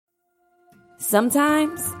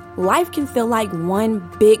Sometimes, life can feel like one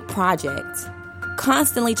big project,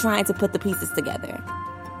 constantly trying to put the pieces together.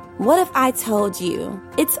 What if I told you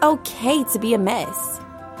it's okay to be a mess?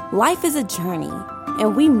 Life is a journey,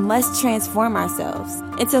 and we must transform ourselves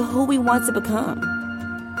into who we want to become.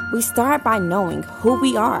 We start by knowing who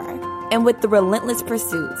we are and with the relentless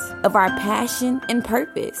pursuit of our passion and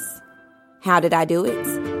purpose. How did I do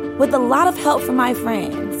it? With a lot of help from my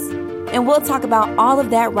friends. And we'll talk about all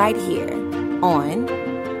of that right here on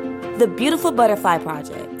The Beautiful Butterfly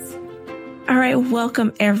Project. All right,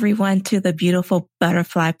 welcome everyone to the Beautiful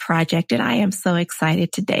Butterfly Project. And I am so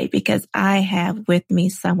excited today because I have with me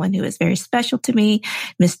someone who is very special to me,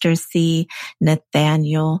 Mr. C.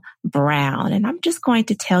 Nathaniel Brown. And I'm just going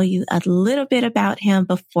to tell you a little bit about him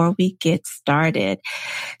before we get started.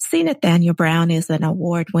 C. Nathaniel Brown is an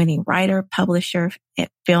award-winning writer, publisher, and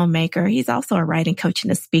filmmaker. He's also a writing coach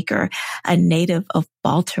and a speaker, a native of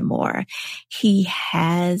Baltimore. He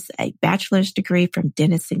has a bachelor's degree from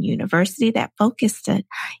Denison University that focused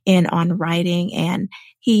in on writing, and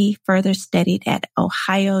he further studied at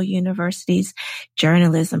Ohio University's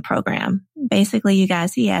journalism program. Basically, you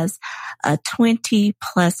guys, he has a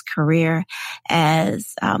 20-plus career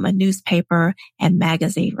as a newspaper and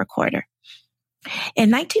magazine reporter. In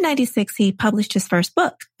 1996, he published his first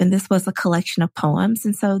book, and this was a collection of poems.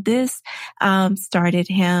 And so this started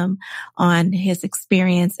him on his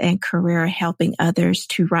experience and career helping others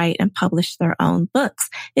to write and publish their own books,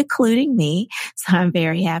 including me. So I'm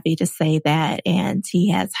very happy to say that. And he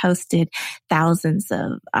has hosted thousands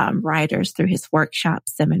of writers through his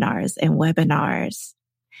workshops, seminars, and webinars.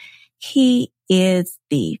 He is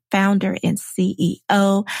the founder and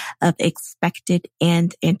CEO of Expected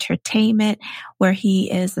End Entertainment, where he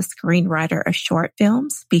is a screenwriter of short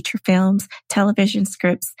films, feature films, television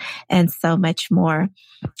scripts, and so much more.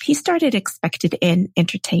 He started Expected End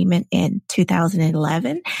Entertainment in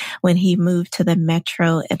 2011 when he moved to the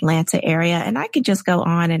metro Atlanta area. And I could just go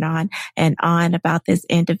on and on and on about this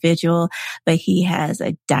individual, but he has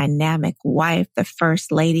a dynamic wife, the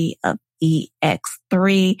first lady of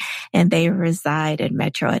EX3, and they reside in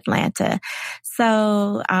Metro Atlanta.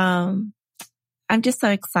 So I'm just so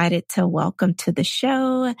excited to welcome to the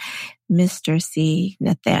show, Mr. C.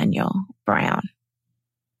 Nathaniel Brown.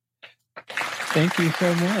 Thank you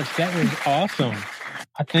so much. That was awesome.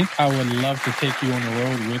 I think I would love to take you on the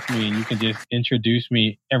road with me, and you can just introduce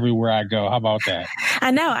me everywhere I go. How about that?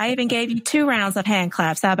 I know. I even gave you 2 rounds of hand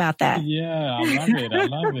claps. How about that? Yeah, I love it. I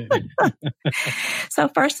love it. So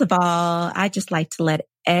first of all, I just like to let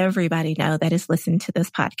everybody know that is listening to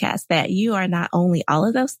this podcast that you are not only all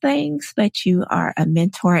of those things, but you are a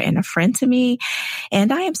mentor and a friend to me.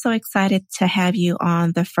 And I am so excited to have you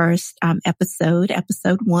on the first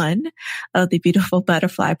episode 1 of the Beautiful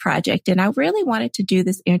Butterfly Project. And I really wanted to do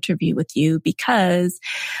this interview with you because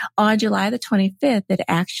on July the 25th, it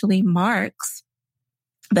actually marks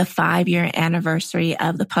the 5-year anniversary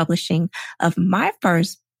of the publishing of my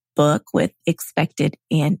first book with Expected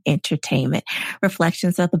End Entertainment,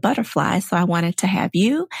 Reflections of the Butterfly. So I wanted to have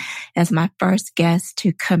you as my first guest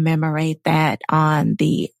to commemorate that on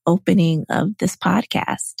the opening of this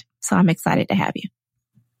podcast. So I'm excited to have you.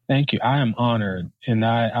 Thank you. I am honored, and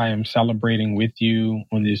I am celebrating with you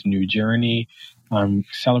on this new journey. I'm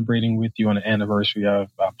celebrating with you on the anniversary of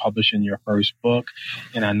publishing your first book,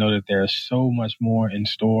 and I know that there's so much more in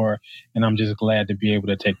store, and I'm just glad to be able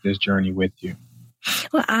to take this journey with you.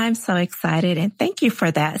 Well, I'm so excited, and thank you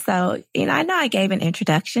for that. So, I know I gave an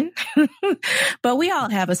introduction, but we all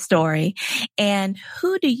have a story. And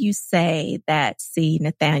who do you say that C.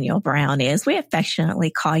 Nathaniel Brown is? We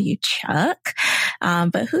affectionately call you Chuck,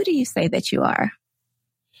 but who do you say that you are?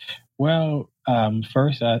 Well,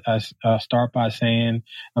 first, I start by saying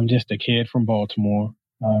I'm just a kid from Baltimore,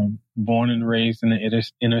 born and raised in the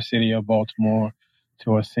inner city of Baltimore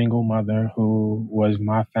to a single mother who was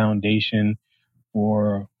my foundation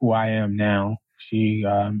for who I am now. She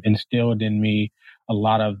instilled in me a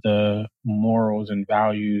lot of the morals and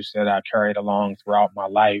values that I carried along throughout my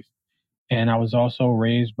life. And I was also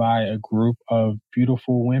raised by a group of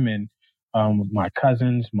beautiful women, my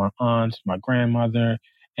cousins, my aunts, my grandmother,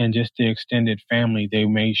 and just the extended family. They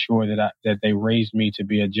made sure that they raised me to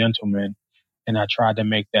be a gentleman. And I tried to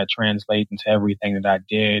make that translate into everything that I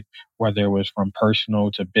did, whether it was from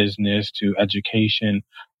personal to business to education.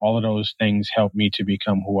 All of those things helped me to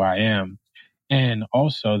become who I am. And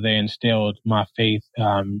also they instilled my faith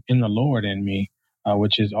in the Lord in me,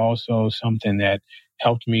 which is also something that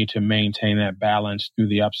helped me to maintain that balance through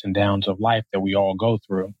the ups and downs of life that we all go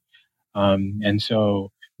through. And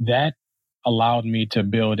so that allowed me to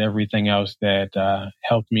build everything else that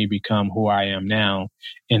helped me become who I am now,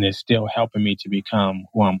 and is still helping me to become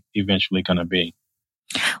who I'm eventually going to be.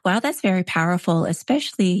 Wow, that's very powerful,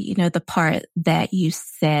 especially, the part that you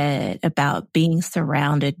said about being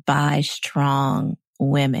surrounded by strong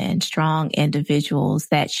women, strong individuals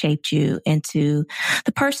that shaped you into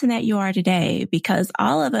the person that you are today, because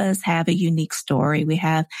all of us have a unique story. We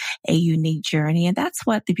have a unique journey. And that's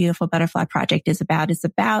what the Beautiful Butterfly Project is about. It's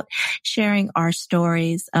about sharing our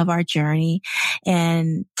stories of our journey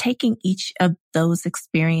and taking each of those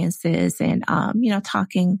experiences and,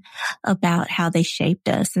 talking about how they shaped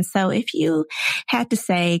us. And so if you had to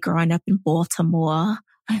say growing up in Baltimore,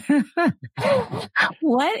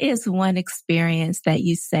 what is one experience that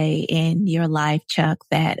you say in your life, Chuck,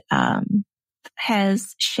 that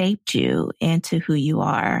has shaped you into who you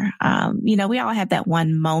are? We all have that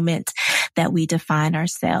one moment that we define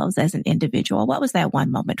ourselves as an individual. What was that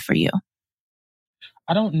one moment for you?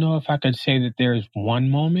 I don't know if I could say that there's one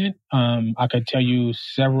moment. I could tell you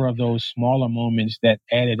several of those smaller moments that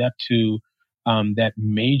added up to that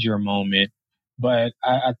major moment. But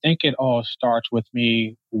I think it all starts with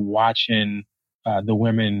me watching the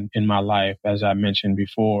women in my life, as I mentioned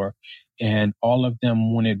before, and all of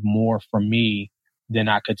them wanted more from me than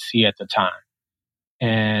I could see at the time.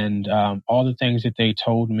 And all the things that they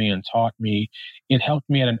told me and taught me, it helped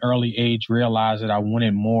me at an early age realize that I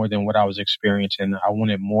wanted more than what I was experiencing. I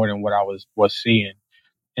wanted more than what I was seeing.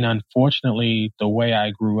 And unfortunately, the way I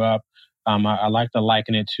grew up, I like to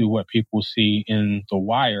liken it to what people see in The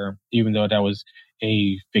Wire, even though that was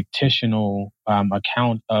a fictional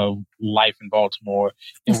account of life in Baltimore.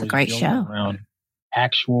 It's a great show. Around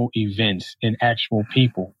actual events and actual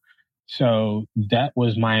people. So that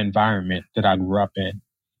was my environment that I grew up in.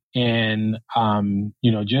 And,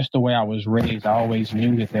 just the way I was raised, I always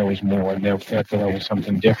knew that there was more, that there was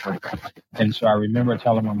something different. And so I remember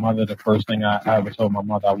telling my mother, the first thing I ever told my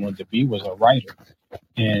mother I wanted to be was a writer.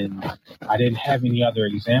 And I didn't have any other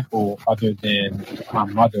example other than my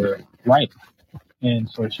mother writing. And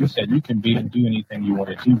so she said, you can be and do anything you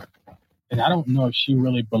want to do. And I don't know if she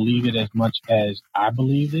really believed it as much as I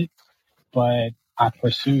believed it, but I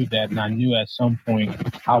pursued that, and I knew at some point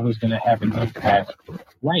I was going to have an impact,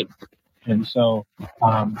 right? And so,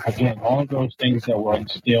 again, all of those things that were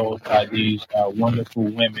instilled by these wonderful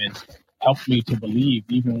women helped me to believe,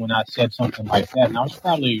 even when I said something like that. And I was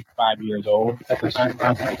probably 5 years old at the time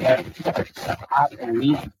I said that. I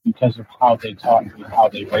believed because of how they taught me, how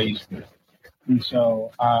they raised me. And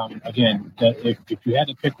so, again, if you had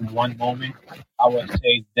to pick one moment, I would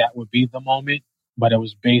say that would be the moment. But it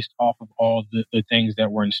was based off of all the things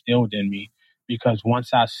that were instilled in me. Because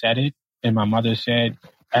once I said it, and my mother said,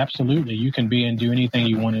 absolutely, you can be and do anything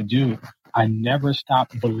you want to do, I never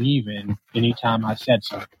stopped believing anytime I said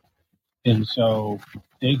something. And so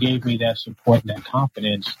they gave me that support and that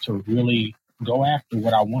confidence to really go after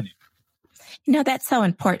what I wanted. That's so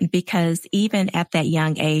important because even at that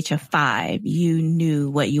young age of 5, you knew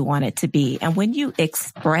what you wanted to be. And when you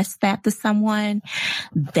express that to someone,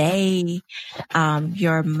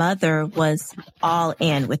 your mother was all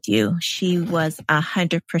in with you. She was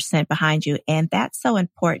 100% behind you. And that's so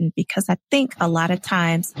important because I think a lot of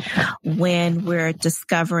times when we're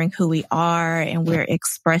discovering who we are and we're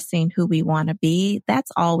expressing who we want to be,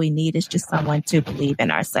 that's all we need is just someone to believe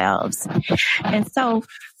in ourselves. And so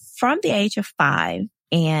from the age of 5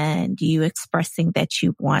 and you expressing that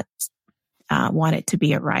you wanted to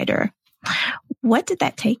be a writer, what did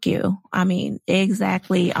that take you? I mean,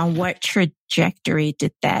 exactly on what trajectory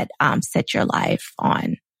did that set your life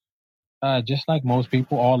on? Just like most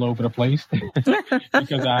people, all over the place.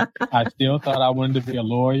 Because I still thought I wanted to be a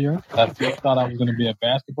lawyer. I still thought I was going to be a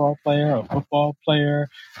basketball player, a football player.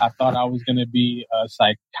 I thought I was going to be a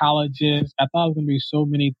psychologist. I thought I was going to be so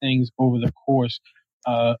many things over the course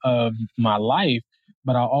of my life.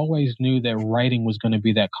 But I always knew that writing was going to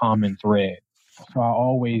be that common thread. So I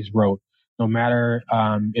always wrote, no matter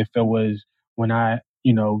if it was when I,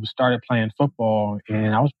 started playing football,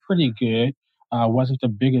 and I was pretty good. I wasn't the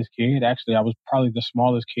biggest kid. Actually, I was probably the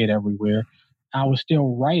smallest kid everywhere. I was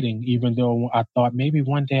still writing, even though I thought maybe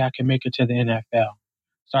one day I can make it to the NFL.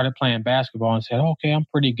 Started playing basketball and said, okay, I'm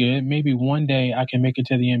pretty good. Maybe one day I can make it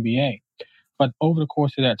to the NBA. But over the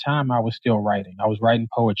course of that time, I was still writing. I was writing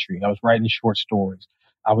poetry. I was writing short stories.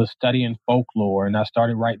 I was studying folklore, and I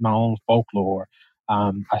started writing my own folklore.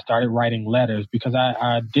 I started writing letters because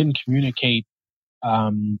I didn't communicate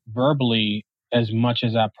verbally as much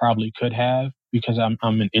as I probably could have because I'm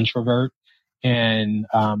an introvert, and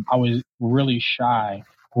I was really shy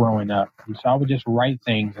growing up. And so I would just write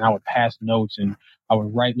things and I would pass notes and I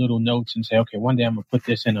would write little notes and say, okay, one day I'm going to put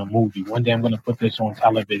this in a movie. One day I'm going to put this on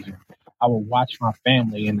television. I would watch my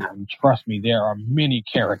family and trust me, there are many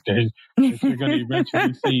characters that you're going to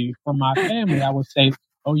eventually see from my family. I would say,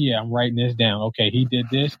 oh yeah, I'm writing this down. Okay, he did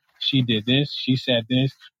this. She did this. She said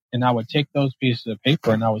this. And I would take those pieces of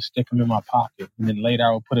paper and I would stick them in my pocket. And then later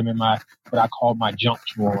I would put them in what I called my junk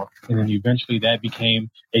drawer. And then eventually that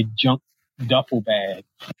became a junk duffel bag.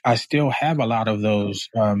 I still have a lot of those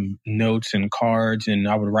notes and cards, and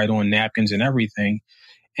I would write on napkins and everything.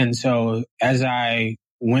 And so as I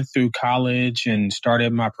went through college and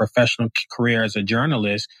started my professional career as a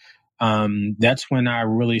journalist, that's when I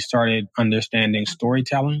really started understanding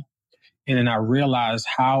storytelling. And then I realized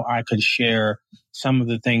how I could share some of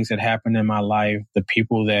the things that happened in my life, the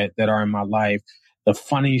people that are in my life, the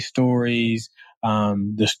funny stories,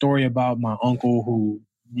 the story about my uncle who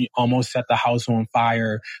almost set the house on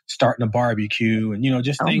fire, starting a barbecue, and,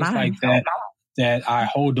 just things like that, that I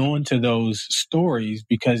hold on to those stories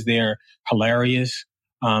because they're hilarious.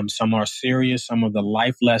 Some are serious. Some of the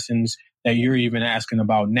life lessons that you're even asking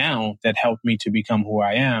about now that helped me to become who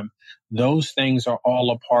I am. Those things are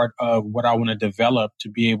all a part of what I want to develop to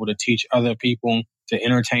be able to teach other people, to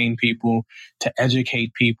entertain people, to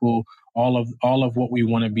educate people, all of what we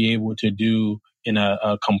want to be able to do in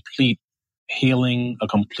a complete healing, a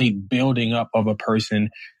complete building up of a person,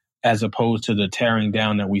 as opposed to the tearing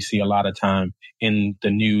down that we see a lot of time in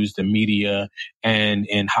the news, the media, and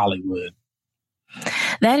in Hollywood.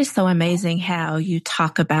 That is so amazing how you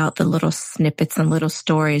talk about the little snippets and little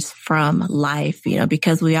stories from life,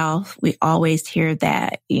 because we always hear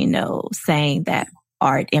that, saying that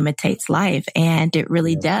art imitates life. And it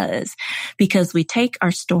really does, because we take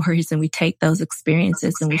our stories and we take those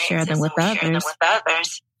experiences and we share them with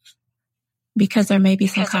others because there may be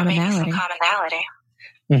some commonality.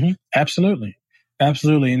 Mm-hmm. Absolutely.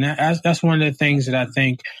 Absolutely. And that's one of the things that I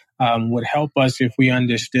think would help us if we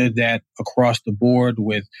understood that across the board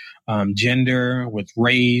with gender, with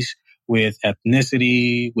race, with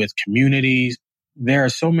ethnicity, with communities. There are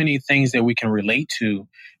so many things that we can relate to,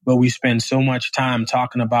 but we spend so much time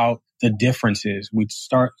talking about the differences. We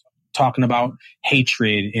start talking about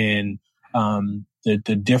hatred and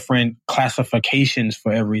the different classifications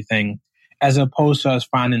for everything, as opposed to us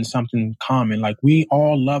finding something common. Like, we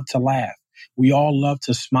all love to laugh. We all love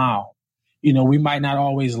to smile. We might not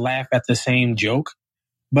always laugh at the same joke,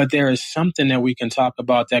 but there is something that we can talk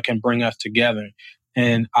about that can bring us together.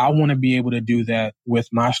 And I want to be able to do that with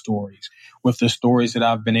my stories, with the stories that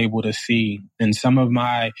I've been able to see. And some of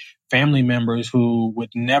my family members who would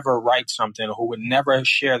never write something, who would never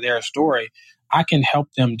share their story, I can help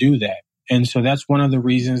them do that. And so that's one of the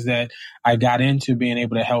reasons that I got into being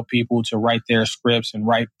able to help people to write their scripts and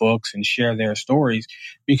write books and share their stories,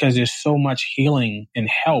 because there's so much healing and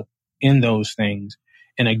help in those things.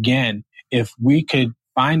 And again, if we could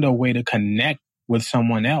find a way to connect with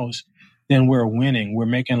someone else, then we're winning. We're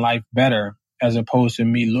making life better, as opposed to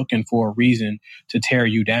me looking for a reason to tear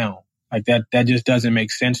you down. Like that just doesn't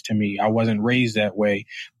make sense to me. I wasn't raised that way.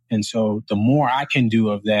 And so the more I can do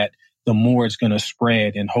of that, the more it's going to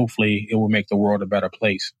spread, and hopefully it will make the world a better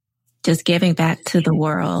place. Just giving back to the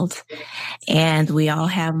world. And we all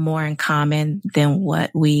have more in common than what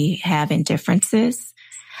we have in differences,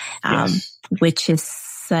 yes. Which is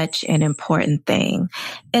such an important thing.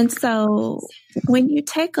 And so when you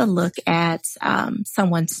take a look at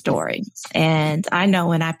someone's story, and I know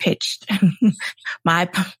when I pitched my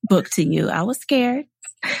book to you, I was scared,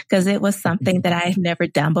 because it was something that I had never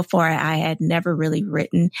done before. I had never really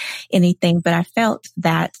written anything, but I felt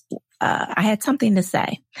that I had something to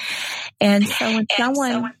say. And so when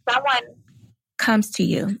someone comes to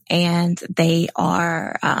you and they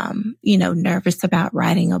are, nervous about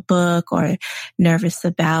writing a book, or nervous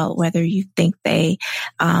about whether you think they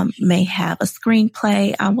may have a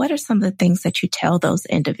screenplay, what are some of the things that you tell those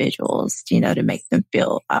individuals, to make them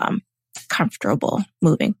feel comfortable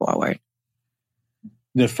moving forward?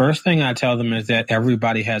 The first thing I tell them is that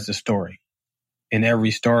everybody has a story, and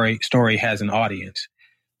every story has an audience.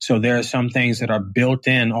 So there are some things that are built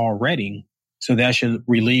in already. So that should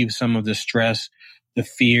relieve some of the stress, the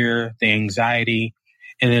fear, the anxiety.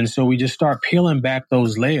 And then so we just start peeling back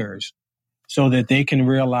those layers so that they can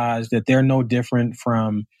realize that they're no different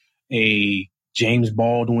from a James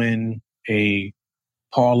Baldwin, a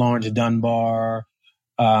Paul Laurence Dunbar,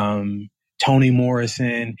 Toni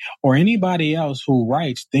Morrison, or anybody else who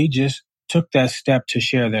writes. They just took that step to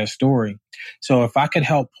share their story. So if I could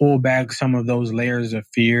help pull back some of those layers of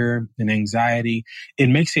fear and anxiety, it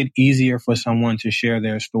makes it easier for someone to share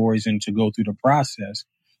their stories and to go through the process.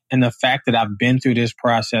 And the fact that I've been through this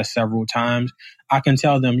process several times, I can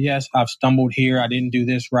tell them, yes, I've stumbled here. I didn't do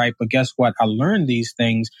this right. But guess what? I learned these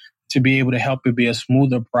things to be able to help it be a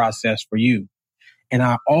smoother process for you. And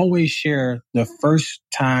I always share the first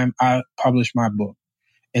time I published my book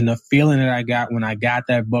and the feeling that I got when I got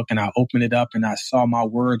that book and I opened it up and I saw my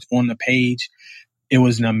words on the page. It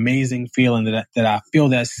was an amazing feeling that I feel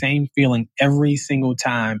that same feeling every single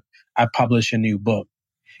time I publish a new book.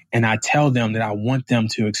 And I tell them that I want them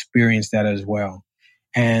to experience that as well.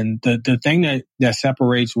 And the thing that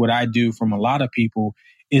separates what I do from a lot of people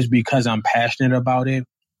is because I'm passionate about it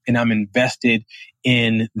and I'm invested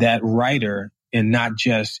in that writer and not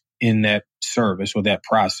just in that service or that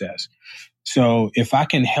process. So if I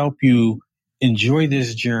can help you enjoy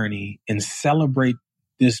this journey and celebrate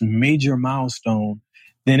this major milestone,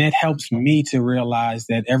 then it helps me to realize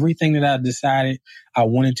that everything that I decided I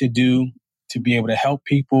wanted to do to be able to help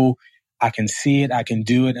people, I can see it, I can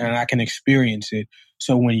do it, and I can experience it.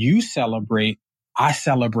 So when you celebrate, I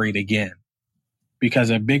celebrate again. Because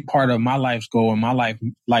a big part of my life's goal and my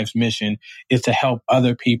life's mission is to help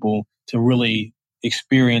other people to really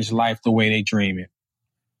experience life the way they dream it.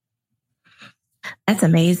 That's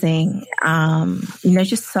amazing.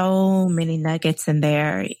 Just so many nuggets in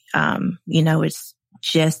there. It's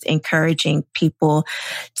just encouraging people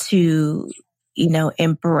to,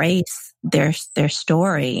 embrace their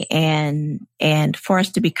story and for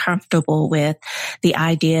us to be comfortable with the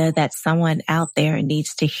idea that someone out there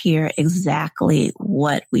needs to hear exactly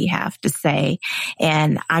what we have to say.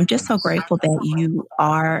 And I'm just so grateful that you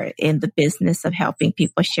are in the business of helping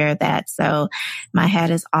people share that. So my hat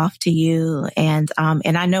is off to you. And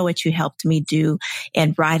I know what you helped me do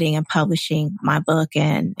in writing and publishing my book.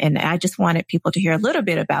 And I just wanted people to hear a little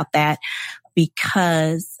bit about that,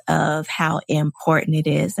 because of how important it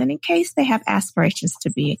is. And in case they have aspirations to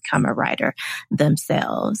become a writer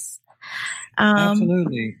themselves.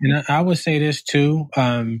 Absolutely. And I would say this too.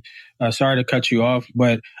 Sorry to cut you off,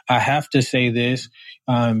 but I have to say this.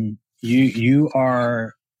 You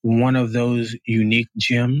are one of those unique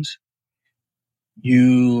gems.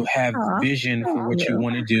 You have vision for what you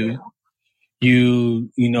want to do. You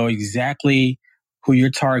know exactly who you're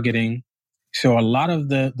targeting. So a lot of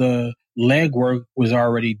the legwork was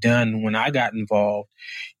already done when I got involved.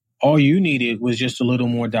 All you needed was just a little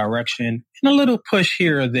more direction and a little push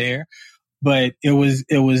here or there. But it was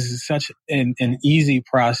such an easy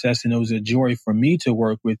process, and it was a joy for me to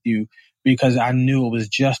work with you because I knew it was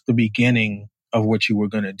just the beginning of what you were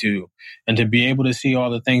going to do. And to be able to see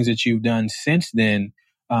all the things that you've done since then,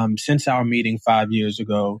 since our meeting 5 years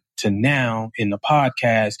ago to now in the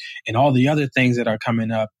podcast and all the other things that are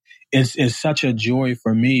coming up, is such a joy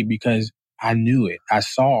for me because I knew it. I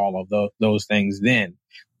saw all of those things then.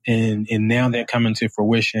 And now they're coming to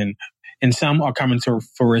fruition. And some are coming to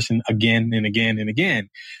fruition again and again and again.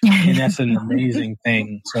 And that's an amazing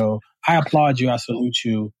thing. So I applaud you. I salute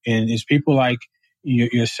you. And it's people like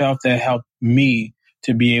yourself that helped me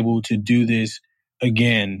to be able to do this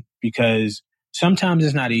again, because sometimes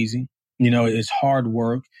it's not easy. It's hard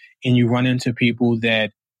work, and you run into people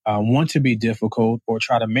that want to be difficult or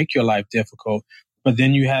try to make your life difficult. But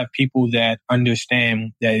then you have people that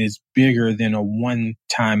understand that it's bigger than a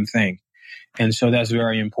one-time thing. And so that's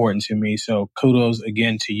very important to me. So kudos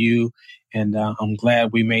again to you. And I'm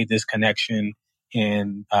glad we made this connection.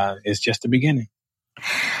 And it's just the beginning.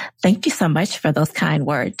 Thank you so much for those kind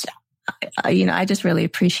words. I just really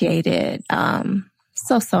appreciate it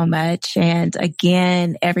so much. And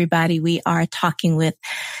again, everybody, we are talking with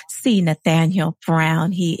Nathaniel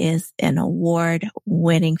Brown. He is an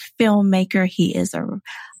award-winning filmmaker. He is an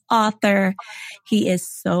author. He is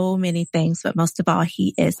so many things, but most of all,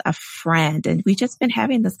 he is a friend. And we've just been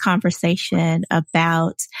having this conversation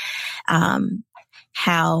about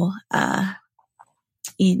how,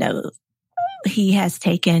 he has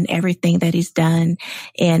taken everything that he's done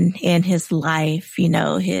in his life,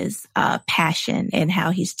 his passion, and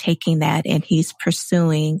how he's taking that and he's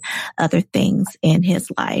pursuing other things in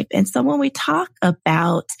his life. And so when we talk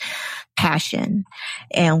about passion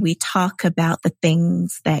and we talk about the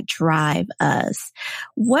things that drive us,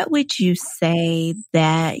 what would you say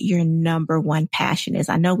that your number one passion is?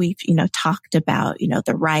 I know we've, talked about,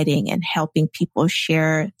 the writing and helping people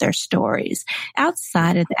share their stories.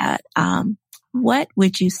 Outside of that, what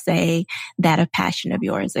would you say that a passion of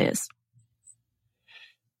yours is?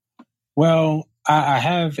 Well, I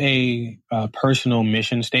have a personal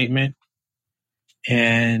mission statement,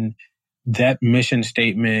 and that mission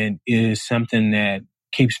statement is something that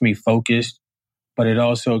keeps me focused, but it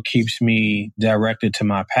also keeps me directed to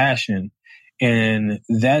my passion. And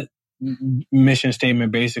that mission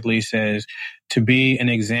statement basically says to be an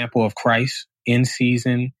example of Christ in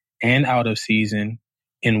season and out of season,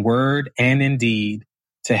 in word and in deed,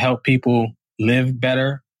 to help people live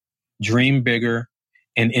better, dream bigger,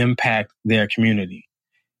 and impact their community.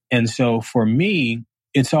 And so for me,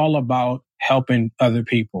 it's all about helping other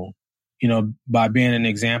people, by being an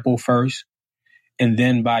example first, and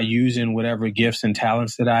then by using whatever gifts and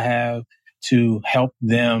talents that I have to help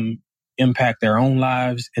them impact their own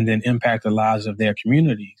lives and then impact the lives of their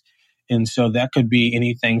communities. And so that could be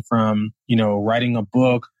anything from, writing a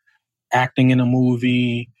book, acting in a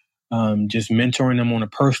movie, just mentoring them on a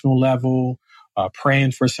personal level,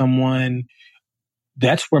 praying for someone.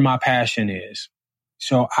 That's where my passion is.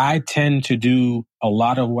 So I tend to do a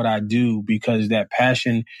lot of what I do because that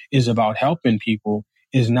passion is about helping people.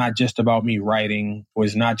 It's not just about me writing, or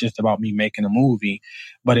it's not just about me making a movie,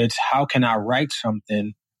 but it's how can I write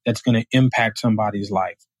something that's going to impact somebody's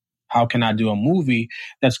life? How can I do a movie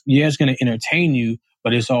that's, it's going to entertain you,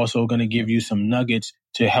 but it's also going to give you some nuggets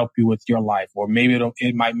to help you with your life. Or maybe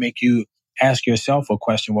it might make you ask yourself a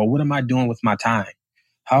question. Well, what am I doing with my time?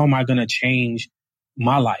 How am I going to change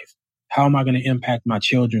my life? How am I going to impact my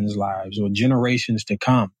children's lives or generations to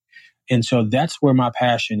come? And so that's where my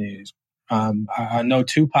passion is. I know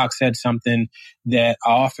Tupac said something that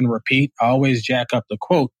I often repeat. I always jack up the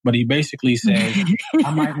quote, but he basically says,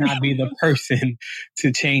 I might not be the person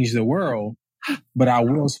to change the world, but I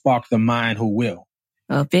will spark the mind who will.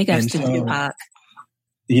 Oh, big ups to Tupac.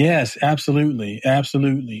 Yes, absolutely.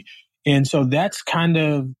 Absolutely. And so that's kind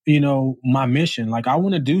of, my mission. Like, I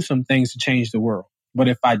want to do some things to change the world. But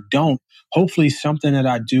if I don't, hopefully something that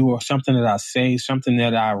I do or something that I say, something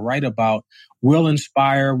that I write about will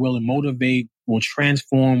inspire, will motivate, will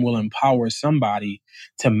transform, will empower somebody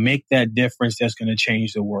to make that difference that's going to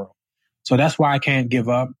change the world. So that's why I can't give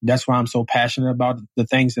up. That's why I'm so passionate about the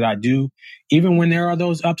things that I do, even when there are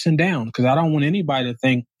those ups and downs, because I don't want anybody to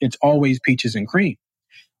think it's always peaches and cream.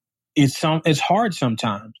 It's hard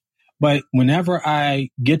sometimes. But whenever I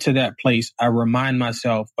get to that place, I remind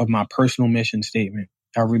myself of my personal mission statement.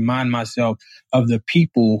 I remind myself of the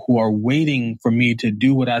people who are waiting for me to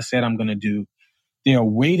do what I said I'm going to do. They are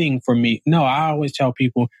waiting for me. No, I always tell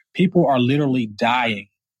people are literally dying,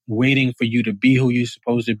 waiting for you to be who you're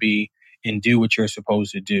supposed to be and do what you're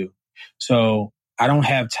supposed to do. So I don't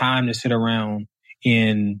have time to sit around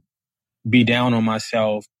and be down on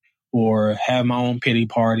myself or have my own pity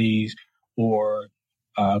parties or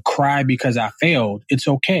cry because I failed. It's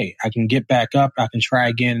okay. I can get back up. I can try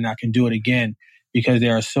again and I can do it again because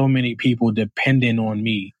there are so many people depending on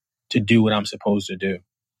me to do what I'm supposed to do.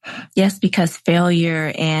 Yes, because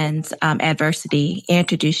failure and adversity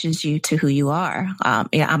introduces you to who you are.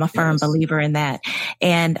 I'm a firm believer in that.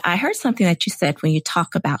 And I heard something that you said when you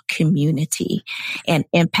talk about community and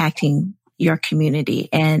impacting your community.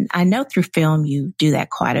 And I know through film, you do that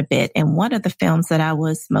quite a bit. And one of the films that I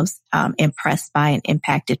was most impressed by and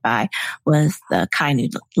impacted by was the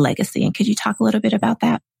Kainu Legacy. And could you talk a little bit about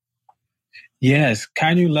that? Yes.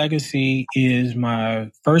 Kainu Legacy is my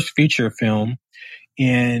first feature film.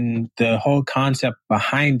 And the whole concept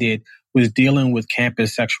behind it was dealing with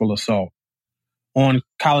campus sexual assault on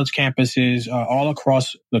college campuses all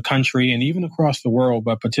across the country and even across the world,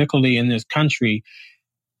 but particularly in this country.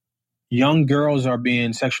 Young girls are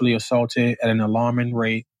being sexually assaulted at an alarming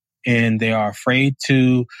rate, and they are afraid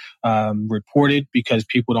to report it because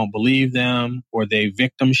people don't believe them or they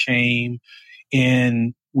victim shame.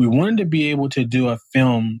 And we wanted to be able to do a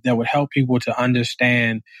film that would help people to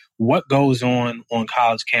understand what goes on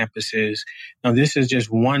college campuses. Now, this is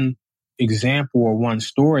just one example or one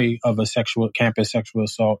story of a campus sexual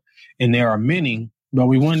assault, and there are many, but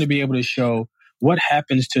we wanted to be able to show what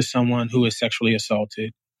happens to someone who is sexually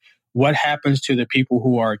assaulted. What happens to the people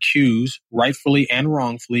who are accused, rightfully and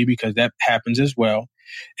wrongfully, because that happens as well.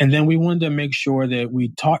 And then we wanted to make sure that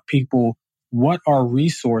we taught people what are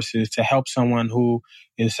resources to help someone who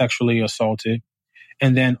is sexually assaulted.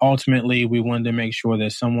 And then ultimately, we wanted to make sure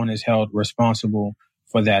that someone is held responsible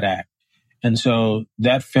for that act. And so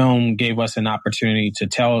that film gave us an opportunity to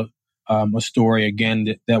tell a story, again,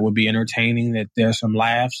 that would be entertaining, that there's some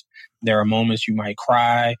laughs. There are moments you might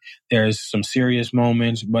cry. There's some serious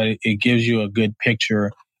moments, but it gives you a good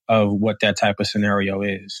picture of what that type of scenario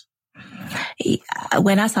is.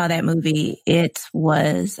 When I saw that movie, it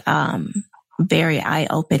was very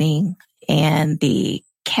eye-opening, and the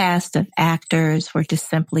cast of actors were just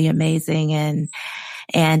simply amazing.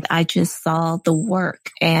 And I just saw the work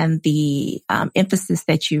and the emphasis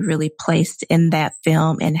that you really placed in that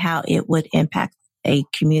film and how it would impact a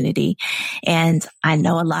community. And I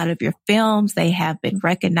know a lot of your films, they have been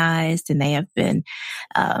recognized and they have been,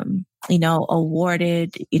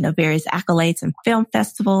 awarded, various accolades and film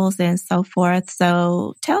festivals and so forth.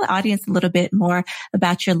 So tell the audience a little bit more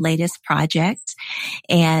about your latest project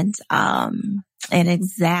and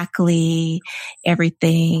exactly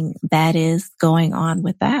everything that is going on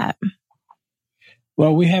with that.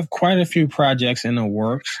 Well, we have quite a few projects in the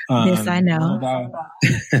works. Yes, I know.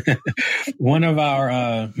 One of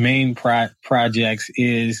our main projects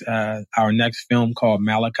is our next film called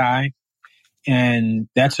Malachi. And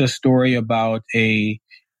that's a story about a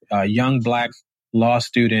young Black law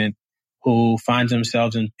student who finds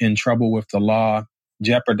himself in trouble with the law,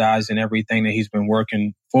 jeopardizing everything that he's been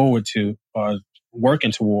working toward.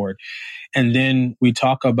 And then we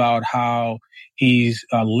talk about how he's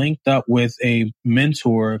linked up with a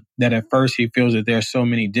mentor that at first he feels that there's so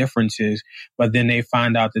many differences, but then they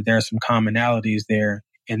find out that there are some commonalities there.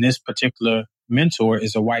 And this particular mentor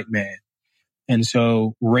is a white man. And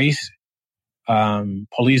so race,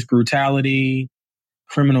 police brutality,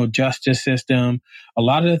 criminal justice system, a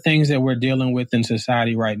lot of the things that we're dealing with in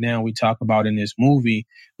society right now, we talk about in this movie,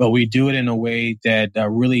 but we do it in a way that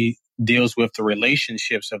really deals with the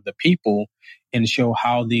relationships of the people and show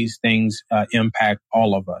how these things impact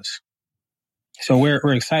all of us. So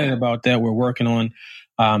we're excited about that. We're working on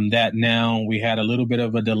that now. We had a little bit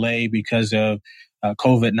of a delay because of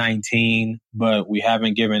COVID-19, but we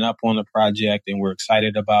haven't given up on the project, and we're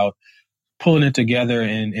excited about pulling it together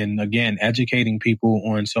and again, educating people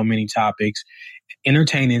on so many topics,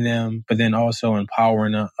 entertaining them, but then also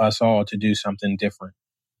empowering us all to do something different.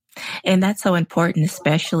 And that's so important,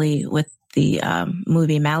 especially with the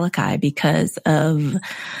movie Malachi, because of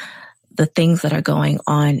the things that are going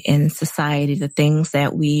on in society, the things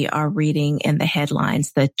that we are reading in the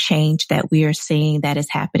headlines, the change that we are seeing that is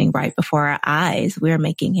happening right before our eyes. We're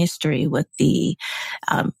making history with the,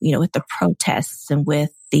 with the protests and with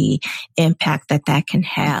the impact that can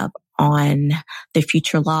have on the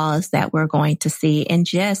future laws that we're going to see, and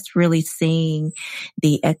just really seeing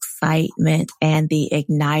the excitement and the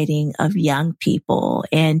igniting of young people.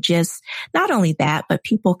 And just not only that, but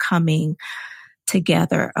people coming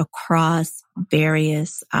together across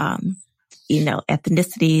various,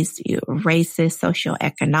 ethnicities, races,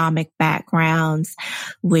 socioeconomic backgrounds,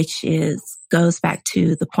 which goes back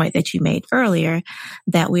to the point that you made earlier,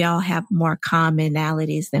 that we all have more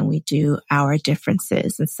commonalities than we do our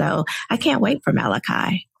differences. And so I can't wait for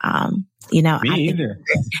Malachi. Me either.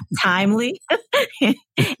 Timely.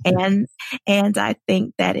 and I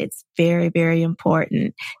think that it's very, very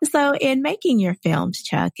important. So in making your films,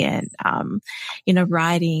 Chuck, and,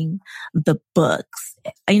 writing the books,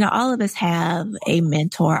 all of us have a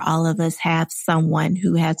mentor. All of us have someone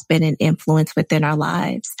who has been an influence within our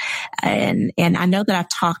lives. And I know that I've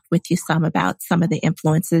talked with you some about some of the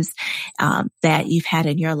influences, that you've had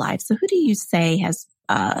in your life. So who do you say has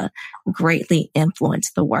greatly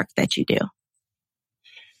influenced the work that you do?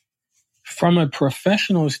 From a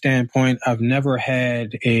professional standpoint, I've never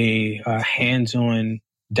had a hands-on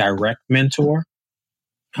direct mentor,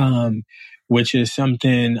 which is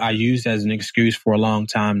something I used as an excuse for a long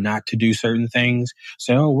time not to do certain things.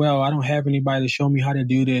 Say, oh, well, I don't have anybody to show me how to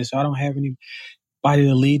do this. I don't have anybody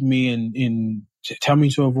to lead me and tell me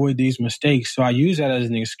to avoid these mistakes. So I use that as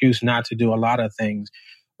an excuse not to do a lot of things.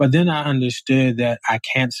 But then I understood that I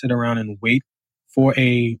can't sit around and wait for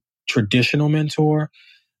a traditional mentor.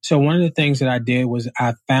 So one of the things that I did was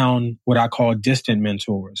I found what I call distant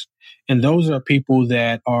mentors. And those are people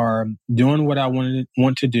that are doing what I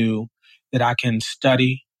want to do, that I can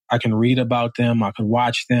study, I can read about them, I can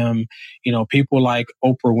watch them. People like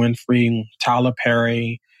Oprah Winfrey, Tyler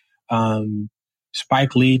Perry,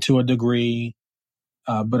 Spike Lee to a degree.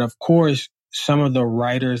 But of course, some of the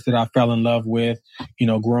writers that I fell in love with,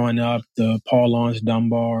 growing up, the Paul Laurence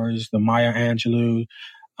Dunbars, the Maya Angelou,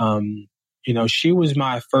 she was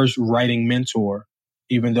my first writing mentor,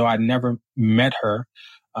 even though I'd never met her.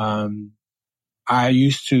 I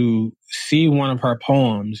used to see one of her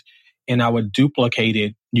poems and I would duplicate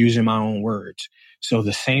it using my own words. So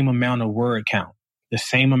the same amount of word count, the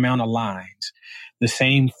same amount of lines, the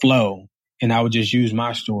same flow, and I would just use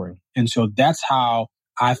my story. And so that's how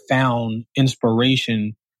I found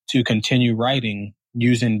inspiration to continue writing,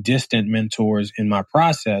 using distant mentors in my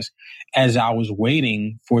process as I was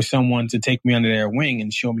waiting for someone to take me under their wing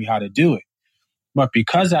and show me how to do it. But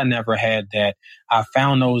because I never had that, I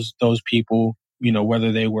found those people,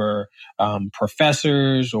 whether they were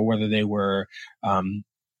professors or whether they were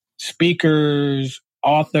speakers,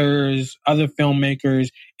 authors, other filmmakers,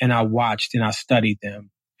 and I watched and I studied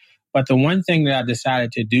them. But the one thing that I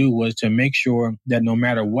decided to do was to make sure that no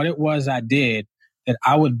matter what it was I did, that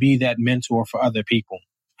I would be that mentor for other people.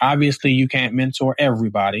 Obviously, you can't mentor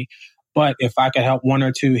everybody, but if I could help one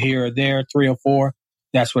or two here or there, three or four,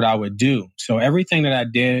 that's what I would do. So everything that I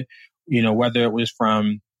did, whether it was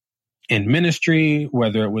from in ministry,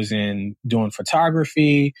 whether it was in doing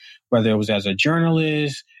photography, whether it was as a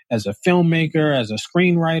journalist, as a filmmaker, as a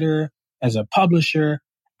screenwriter, as a publisher,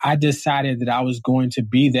 I decided that I was going to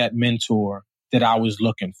be that mentor that I was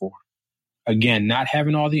looking for. Again, not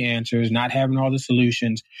having all the answers, not having all the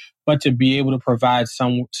solutions, but to be able to provide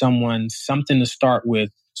someone something to start with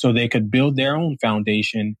so they could build their own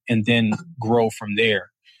foundation and then grow from there.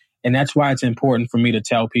 And that's why it's important for me to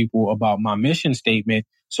tell people about my mission statement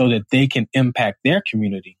so that they can impact their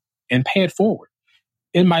community and pay it forward.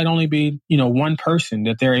 It might only be, one person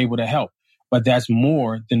that they're able to help, but that's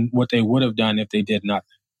more than what they would have done if they did nothing.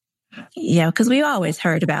 Yeah, because we always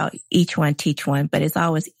heard about each one, teach one, but it's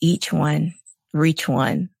always each one, reach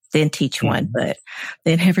one, then teach one. But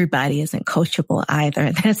then everybody isn't coachable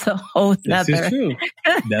either. That's a whole nother. This is true.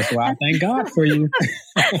 That's why I thank God for you.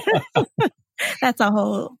 That's a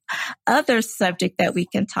whole other subject that we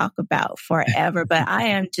can talk about forever. But I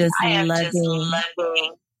am just loving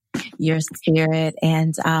your spirit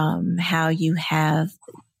and how you have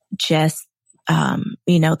just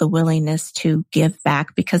the willingness to give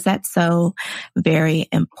back, because that's so very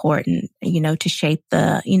important, to shape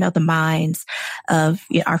the minds of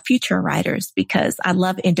our future writers, because I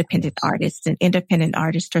love independent artists, and independent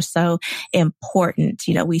artists are so important.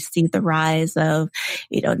 We see the rise of,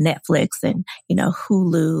 Netflix and,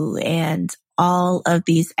 Hulu and all of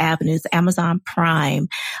these avenues, Amazon Prime,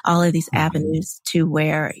 all of these avenues to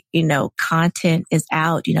where, content is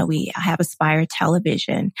out. We have Aspire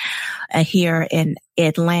Television here in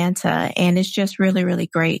Atlanta, and it's just really, really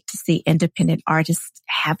great to see independent artists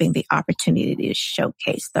having the opportunity to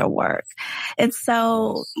showcase their work. And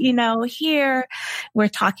so, here we're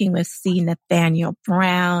talking with C. Nathaniel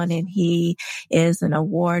Brown, and he is an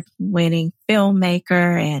award-winning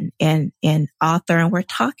filmmaker and author, and we're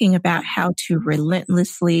talking about how to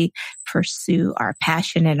relentlessly pursue our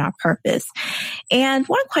passion and our purpose. And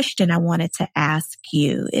one question I wanted to ask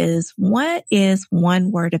you is, what is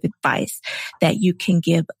one word of advice that you can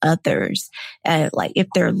give others, like if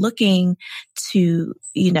they're looking to,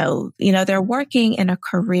 they're working in a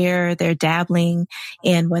career, they're dabbling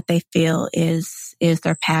in what they feel is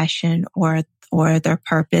their passion or their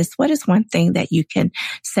purpose? What is one thing that you can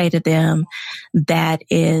say to them that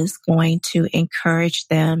is going to encourage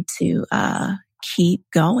them to keep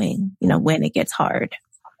going, when it gets hard?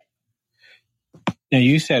 Now,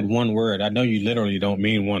 you said one word. I know you literally don't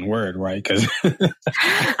mean one word, right? Because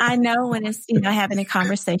I know when it's, having a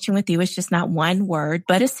conversation with you, it's just not one word,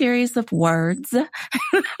 but a series of words. Okay.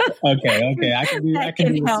 I can do help a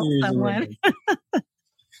series someone. of words.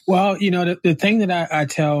 Well, the thing that I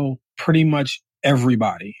tell pretty much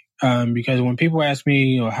everybody, because when people ask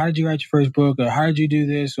me, how did you write your first book, or how did you do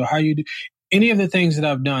this, or how you do any of the things that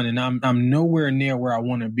I've done, and I'm nowhere near where I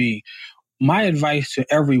want to be. My advice to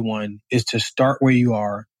everyone is to start where you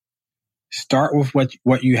are, start with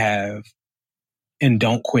what you have, and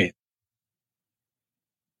don't quit.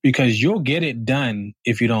 Because you'll get it done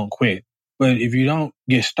if you don't quit. But if you don't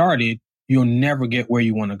get started, you'll never get where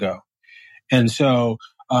you want to go. And so,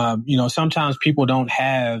 sometimes people don't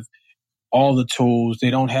have all the tools. They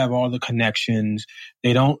don't have all the connections.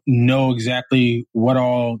 They don't know exactly what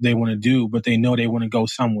all they want to do, but they know they want to go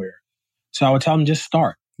somewhere. So I would tell them, just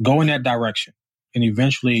start. Go in that direction, and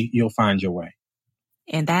eventually you'll find your way.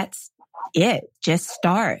 And that's it. Just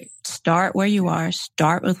start. Start where you are.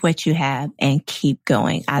 Start with what you have and keep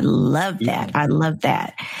going. I love that. I love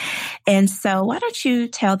that. And so why don't you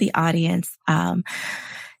tell the audience,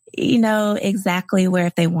 exactly where,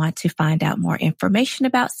 if they want to find out more information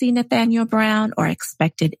about C. Nathaniel Brown or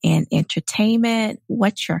Expected in Entertainment,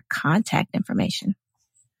 what's your contact information?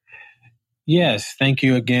 Yes, thank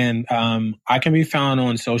you again. I can be found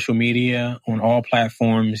on social media on all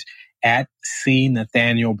platforms at C.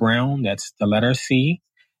 Nathaniel Brown. That's the letter C,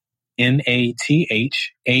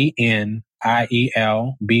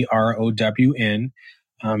 NathanielBrown.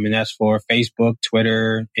 And that's for Facebook,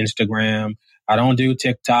 Twitter, Instagram. I don't do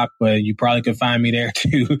TikTok, but you probably could find me there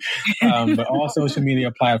too. But all social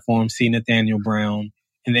media platforms, C. Nathaniel Brown.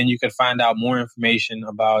 And then you can find out more information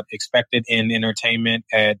about Expected in Entertainment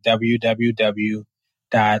at www.ex3ent.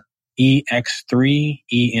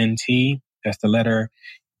 That's the letter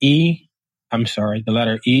EX,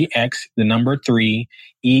 the number 3,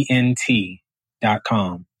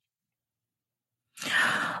 ENT.com.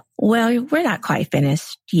 Well, we're not quite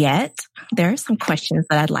finished yet. There are some questions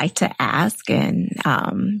that I'd like to ask, and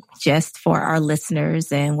just for our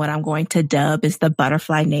listeners, and what I'm going to dub is the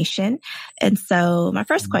Butterfly Nation. And so my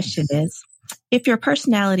first question is, if your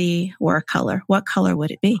personality were a color, what color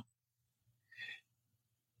would it be?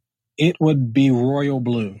 It would be royal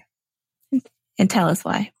blue. And tell us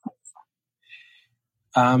why.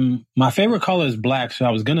 My favorite color is black, so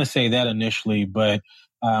I was going to say that initially, but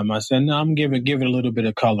I said, no, I'm going to give it a little bit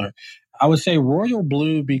of color. I would say royal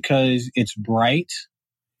blue because it's bright.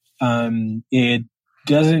 It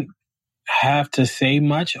doesn't have to say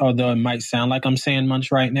much, although it might sound like I'm saying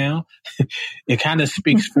much right now. It kind of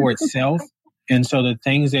speaks for itself. And so the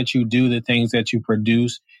things that you do, the things that you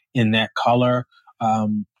produce in that color,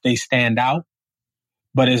 they stand out.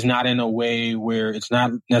 But it's not in a way where it's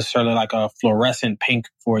not necessarily like a fluorescent pink,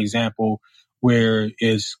 for example, where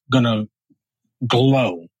it's going to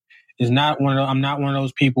glow. I'm not one of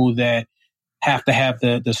those people that have to have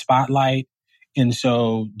the spotlight. And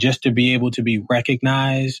so just to be able to be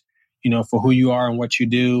recognized, for who you are and what you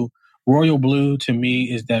do, royal blue to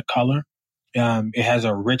me is that color. It has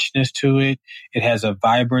a richness to it. It has a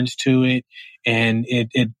vibrance to it, and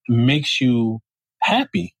it makes you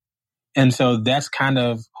happy. And so that's kind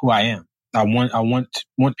of who I am. I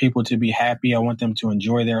want people to be happy. I want them to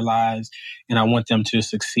enjoy their lives, and I want them to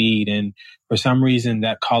succeed. And for some reason,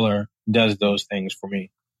 that color does those things for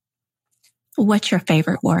me. What's your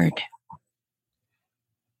favorite word?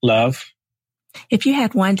 Love. If you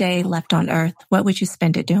had one day left on earth, what would you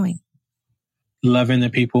spend it doing? Loving the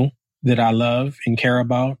people that I love and care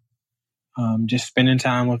about. Just spending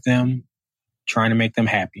time with them, trying to make them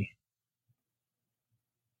happy.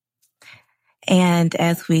 And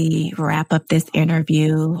as we wrap up this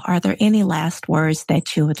interview, are there any last words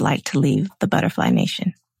that you would like to leave the Butterfly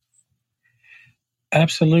Nation?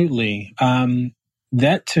 Absolutely.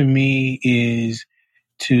 That to me is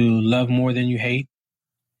to love more than you hate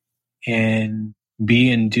and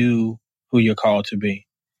be and do who you're called to be.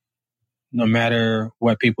 No matter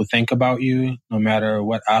what people think about you, no matter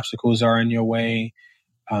what obstacles are in your way,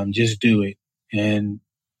 just do it. And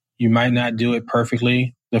you might not do it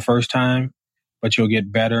perfectly the first time, but you'll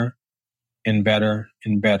get better and better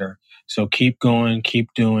and better. So keep going,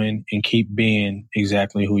 keep doing, and keep being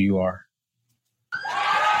exactly who you are.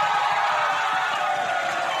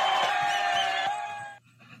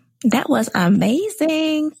 That was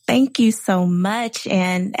amazing. Thank you so much.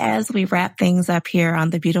 And as we wrap things up here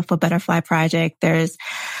on the Beautiful Butterfly Project, there's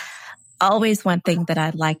always one thing that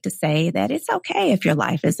I'd like to say, that it's okay if your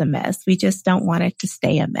life is a mess. We just don't want it to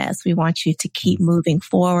stay a mess. We want you to keep moving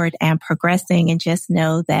forward and progressing, and just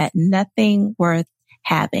know that nothing worth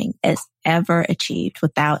having is ever achieved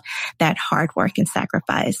without that hard work and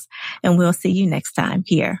sacrifice. And we'll see you next time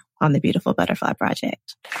here on the Beautiful Butterfly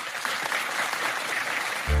Project.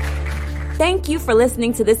 Thank you for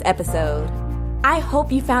listening to this episode. I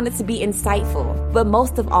hope you found it to be insightful, but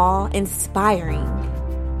most of all, inspiring.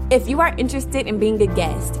 If you are interested in being a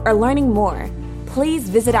guest or learning more, please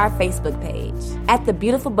visit our Facebook page at The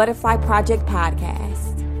Beautiful Butterfly Project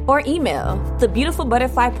Podcast, or email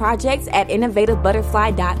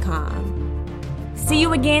thebeautifulbutterflyprojects@innovativebutterfly.com. See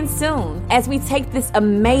you again soon as we take this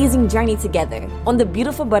amazing journey together on the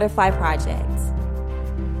Beautiful Butterfly Project.